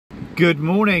Good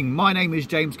morning, my name is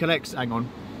James Collects. Hang on,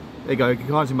 there you go, you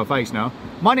can't see my face now.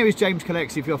 My name is James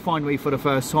Collects if you'll find me for the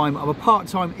first time. I'm a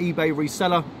part-time eBay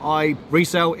reseller. I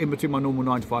resell in between my normal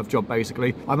 9-to-5 job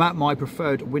basically. I'm at my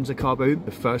preferred winter car boot,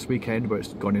 the first weekend, but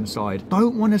it's gone inside.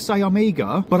 Don't want to say I'm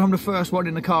eager, but I'm the first one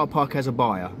in the car park as a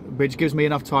buyer, which gives me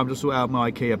enough time to sort out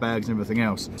my IKEA bags and everything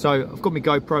else. So I've got my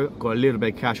GoPro, I've got a little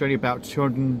bit of cash, only about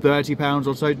 £230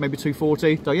 or so, maybe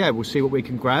 240. So yeah, we'll see what we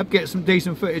can grab, get some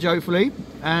decent footage hopefully,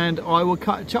 and I will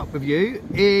catch up with you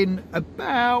in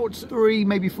about 3,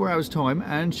 maybe 4 hours time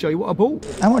and show you what I bought.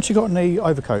 How much you got in the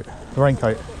overcoat, the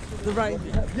raincoat? The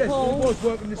raincoat? Yes, Paul, it was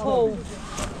working this morning.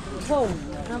 Paul,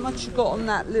 how much you got on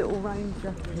that little rain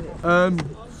jacket?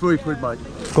 £3, mate.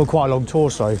 Got quite a long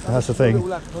torso, that's the thing.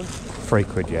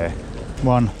 £3, yeah.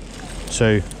 1,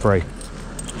 2, 3.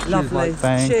 Lovely.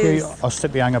 Thank you. I'll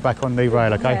stick the hanger back on the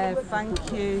rail, okay? Yeah,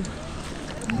 thank you.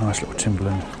 Nice little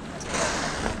Timberland.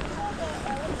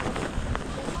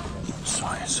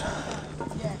 Size.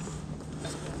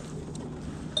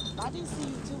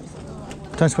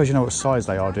 Don't suppose you know what size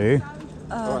they are, do you?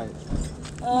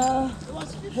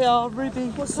 Here,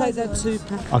 Ruby, say they're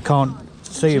 £2. I can't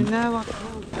see them. No, I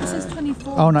can't. It says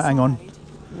 24. Oh no, hang on.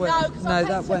 Well, no,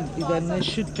 that won't be them. There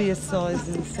should be a size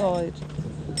inside.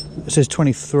 It says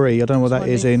 23. I don't know what that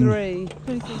is in. 23.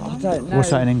 I don't know.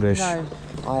 What's that in English? No,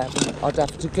 I haven't. I'd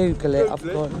have to Google it. I've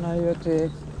got no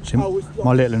idea. See,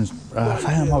 my little one's, I think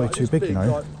that might be too big, you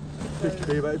know.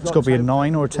 It's got to be a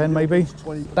 9 or a 10 maybe.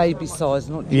 Baby size,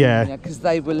 not junior, Yeah. because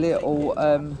they were little.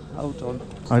 Hold on.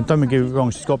 I don't get it wrong.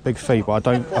 She's got big feet, but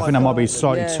I think that might be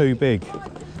slightly too big.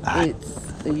 It's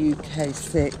the UK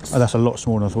 6. Oh, that's a lot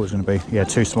smaller than I thought it was going to be. Yeah,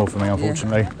 too small for me,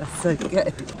 unfortunately. Yeah, that's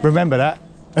okay. Remember that.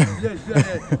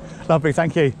 Lovely,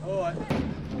 thank you.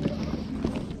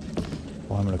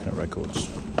 Why am I looking at records?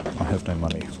 I have no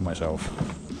money for myself.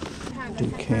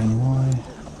 DKNY.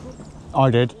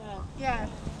 I did. Yeah.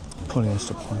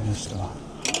 Polyester, polyester.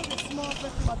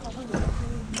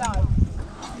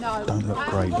 No. Don't look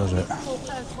great, does it?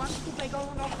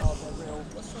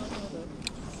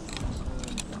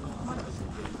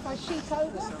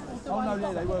 Oh no,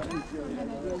 yeah, they were.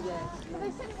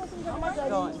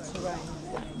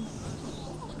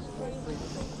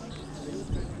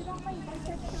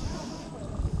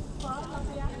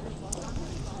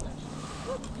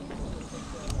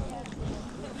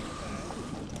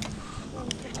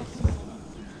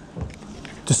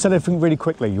 Just sell everything really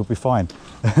quickly, you'll be fine.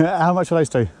 How much are those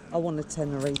two? I want a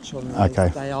tenner each on those. Okay.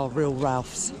 They are real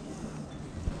Ralphs.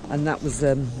 And that was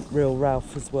real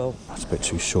Ralph as well. That's a bit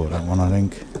too short, that one, I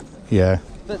think. Yeah.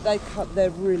 But they're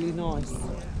really nice.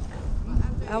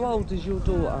 How old is your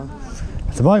daughter?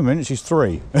 At the moment, she's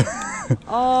 3.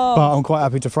 Oh. But I'm quite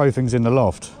happy to throw things in the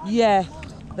loft. Yeah.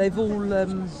 They've all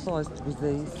sized with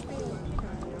these.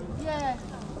 Yeah.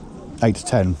 8 to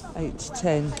 10. 8 to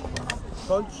 10.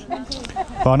 But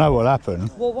I know what'll happen.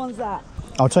 What one's that?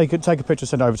 I'll take a picture,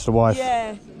 send it over to the wife.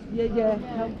 Yeah. Yeah.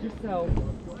 Help yourself.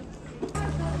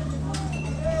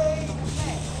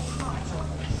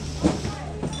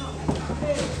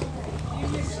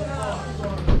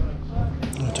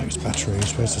 It takes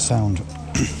batteries. Where's the sound?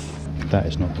 That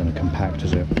is not going to compact,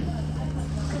 is it?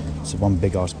 It's one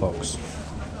big ass box.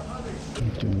 I'm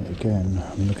doing it again.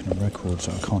 I'm looking at records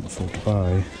that I can't afford to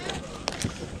buy.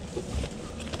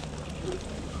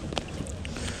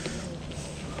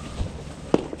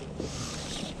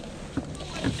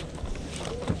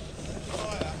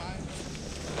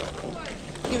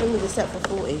 Giving me the set for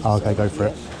 40. Oh, okay, go for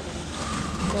it.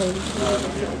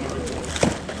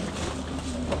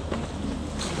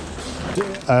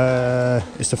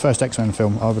 It's the first X-Men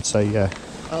film, I would say, yeah.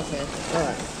 Okay,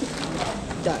 alright.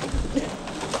 Done.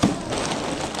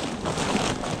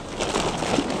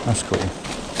 That's cool.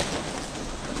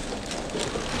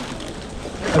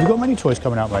 Have you got many toys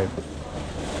coming out, mate?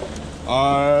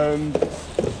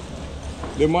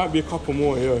 There might be a couple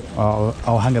more here.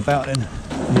 I'll hang about then.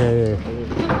 Yeah.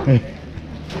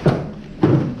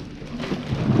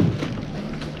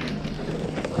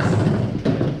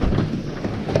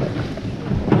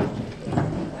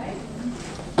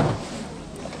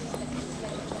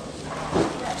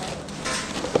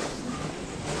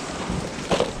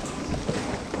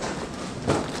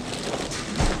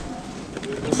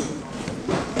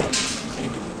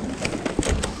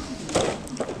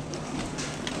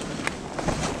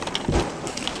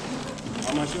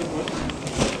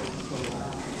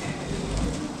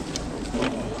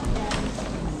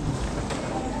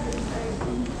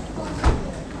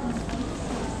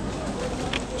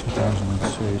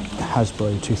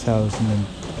 Hasbro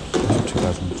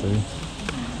 2002.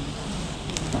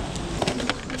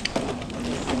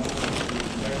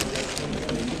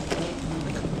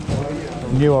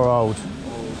 New or old?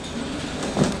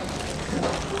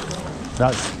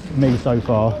 That's me so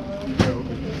far.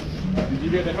 Did you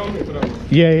get the helmet for that one?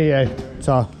 Yeah.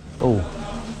 So, oh,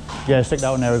 yeah, stick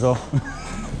that one there as well.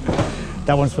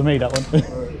 That one's for me, that one.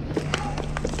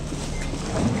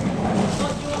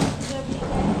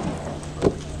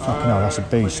 Fucking hell, that's a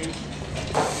beast. 20.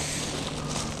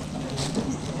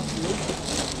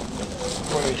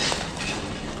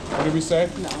 What did we say?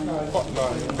 No.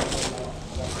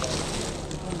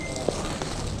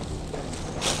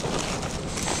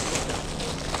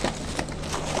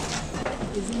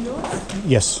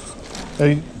 Yes.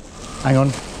 Hang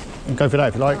on. Go for that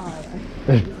if you like.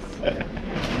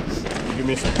 Give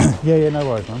me a second. Yeah, no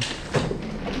worries, man. Do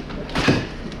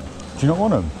you not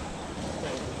want them?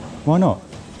 Why not?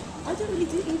 I don't really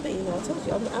do eBay, you know. I told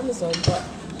you I'm on Amazon, but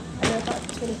they're about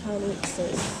 £20 each. So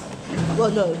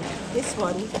well, no, this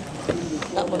one,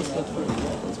 that one's good.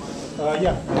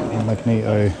 Yeah.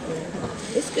 Magneto.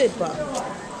 It's good, but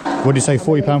What do you say?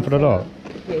 £40 for the lot?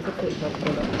 yeah, it's a £40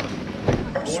 for the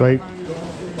lot. Sweet.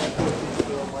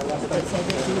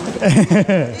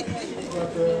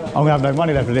 I'm gonna have no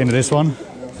money left at the end of this one.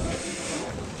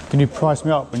 Can you price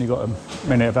me up when you got a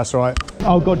minute, if that's all right?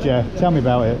 Oh God, yeah. Tell me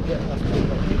about it.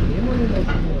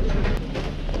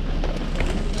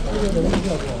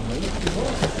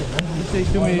 Say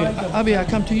to me, Abby, I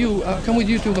come to you, come with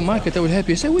you to the market, I will help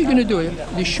you. I say, what are you going to do?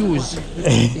 The shoes.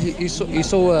 he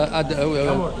saw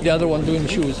the other one doing the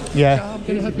shoes. Yeah. I'm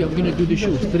going to help you, I'm going to do the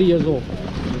shoes, 3 years old.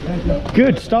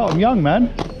 Good. Start them young, man.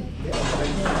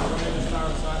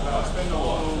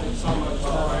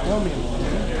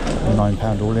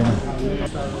 £9 all in.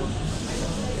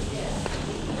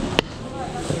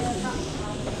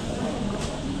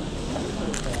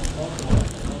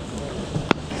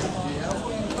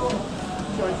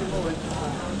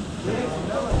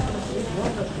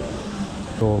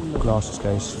 Or glasses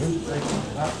case.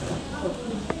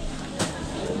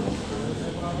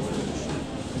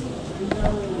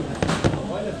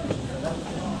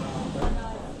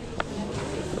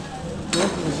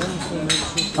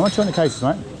 How much are on the cases,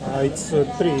 mate? It's 3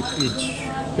 each.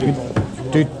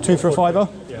 Do 2 for a £5?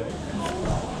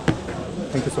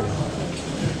 Thank you so much.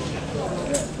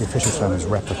 The official term is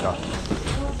replica.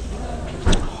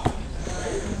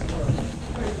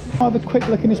 I'll have a quick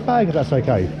look in this bag if that's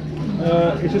okay.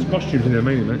 It's just costumes in there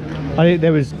mainly, mate.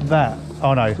 There was that.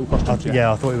 Oh no. Costumes,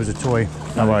 Yeah, I thought it was a toy.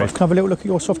 No worries. Can I have a little look at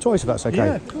your soft toys if that's okay?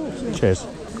 Yeah, of course. Yeah. Cheers.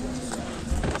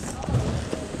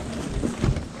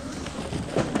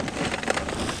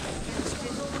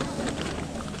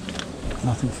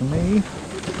 Nothing for me.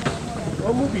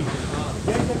 Oh, movie.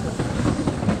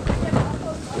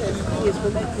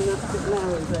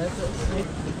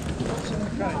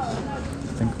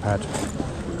 ThinkPad.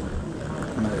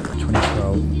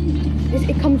 2012.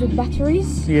 It comes with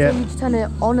batteries. Yeah. So you just turn it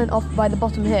on and off by the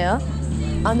bottom here.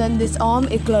 And then this arm,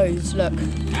 it glows, look.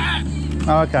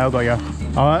 Oh, okay, I've got you.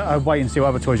 I'll wait and see what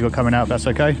other toys you've got coming out, if that's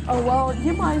okay. Oh, well,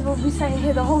 you might as well be staying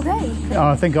here the whole day.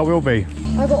 I think I will be.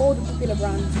 I got all the popular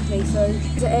brands with me. So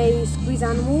it's a squeeze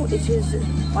animal, which is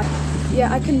like,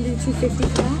 yeah, I can do 250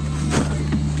 for that.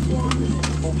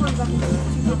 Sometimes I can do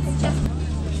 250.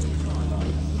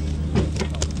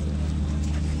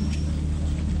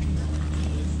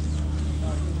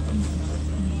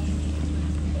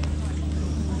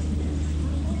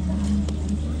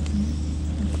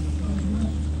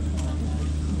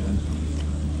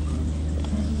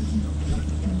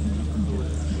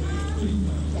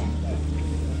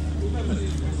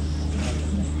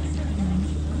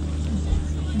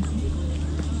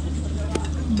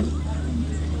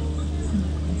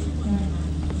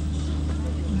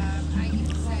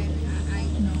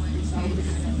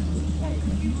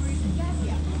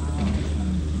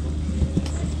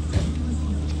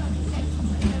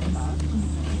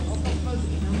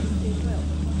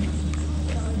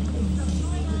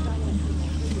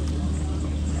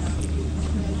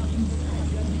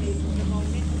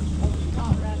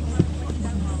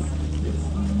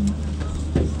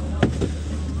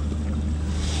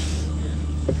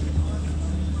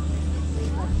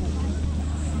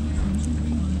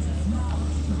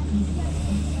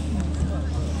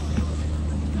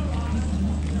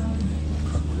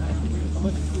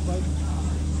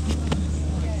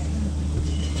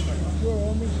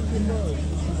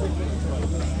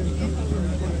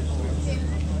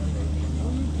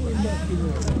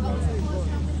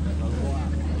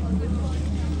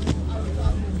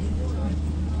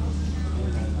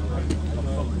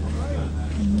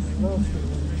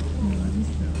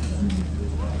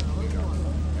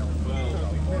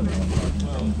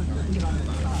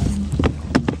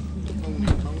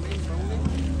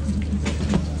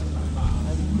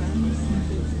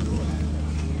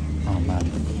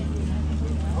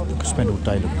 spend all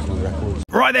day looking through records.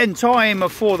 Right then, time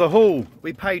for the haul.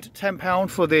 We paid £10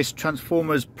 for this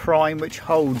Transformers Prime, which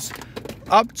holds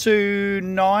up to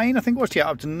 9, I think it was, yeah,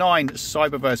 up to 9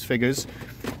 Cyberverse figures.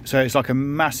 So it's like a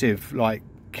massive, like,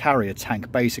 carrier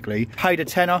tank, basically. Paid a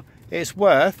tenner. It's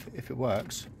worth, if it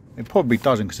works, it probably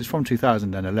doesn't because it's from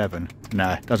 2011.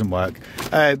 Nah, it doesn't work.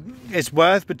 It's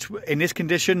worth, in this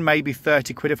condition, maybe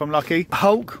 30 quid if I'm lucky.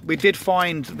 Hulk, we did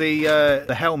find the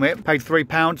helmet, paid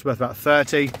 £3, worth about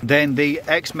 30. Then the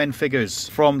X-Men figures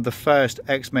from the first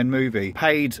X-Men movie,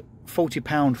 paid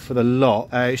 £40 for the lot.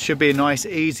 It should be a nice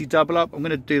easy double up. I'm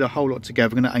going to do the whole lot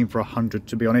together. I'm going to aim for 100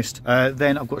 to be honest.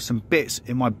 Then I've got some bits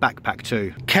in my backpack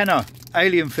too. Kenner,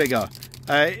 alien figure.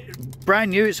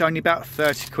 Brand new, it's only about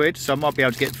 30 quid, so I might be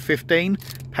able to get 15.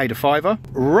 Paid a £5.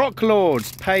 Rock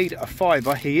Lords, paid a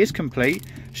 £5. He is complete.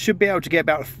 Should be able to get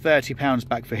about £30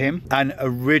 back for him. An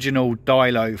original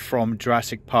Dilo from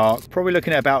Jurassic Park, probably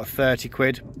looking at about 30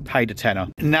 quid. Paid a tenner.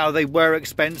 Now, they were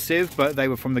expensive, but they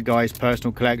were from the guy's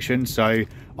personal collection, so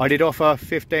I did offer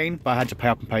 15, but I had to pay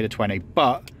up and pay the 20.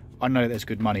 But I know there's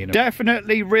good money in them.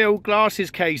 Definitely real glasses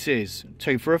cases,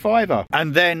 2 for a £5.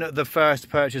 And then the first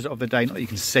purchase of the day, not that you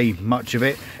can see much of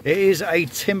it, it is a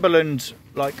Timberland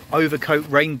like overcoat,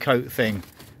 raincoat thing.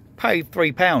 Paid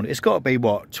 £3. It's got to be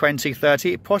what, 20,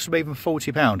 30, possibly even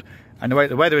 £40. And the way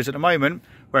the weather is at the moment,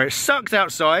 where it sucks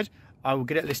outside, I will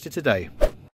get it listed today.